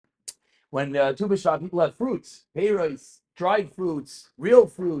When Tu B'Shvat, people have fruits, peiros, dried fruits, real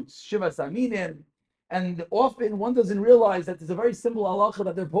fruits, shivas aminim, and often one doesn't realize that there's a very simple halacha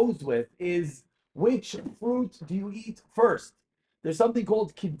that they're posed with: is which fruit do you eat first? There's something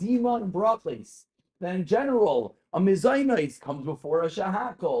called kedima and brachos. Then in general, a mizainis comes before a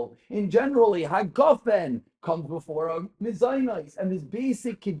shahakol. In general, a hagafen comes before a mizainis. And this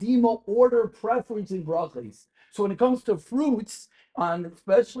basic kedima order preference in brachos. So when it comes to fruits,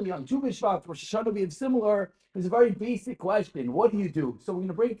 especially on Tu B'Shvat, for Shoshana we have similar, there's a very basic question. What do you do? So we're going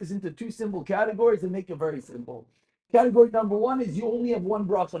to break this into two simple categories and make it very simple. Category number one is you only have one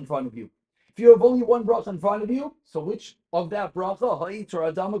bracha in front of you. If you have only one bracha in front of you, so which of that bracha, ha'it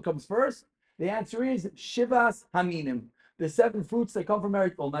or adama, comes first? The answer is Shivas Haminim. The seven fruits that come from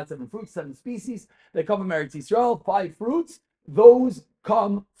Eretz, well, not seven fruits, seven species that come from Eretz Yisrael, five fruits, those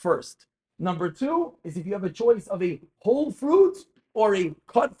come first. Number two is if you have a choice of a whole fruit or a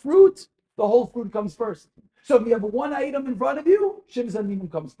cut fruit, the whole fruit comes first. So if you have one item in front of you, Shivas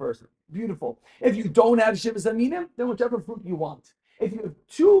Haminim comes first. Beautiful. If you don't have Shivas Haminim, then whichever fruit you want. If you have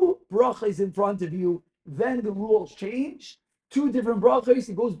two brachas in front of you, then the rules change. Two different brachos,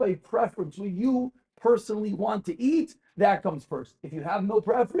 it goes by preference. What you personally want to eat, that comes first. If you have no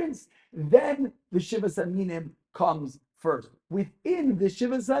preference, then the Shivas Aminim comes first. Within the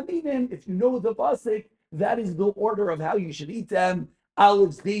Shivas Aminim, if you know the pasuk, that is the order of how you should eat them: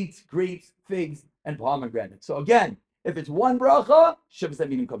 olives, dates, grapes, figs, and pomegranates. So again, if it's one bracha, Shivas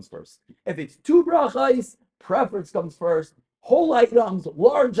Aminim comes first. If it's two brachas, preference comes first. Whole items,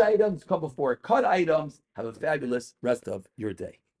 large items come before cut items. Have a fabulous rest of your day.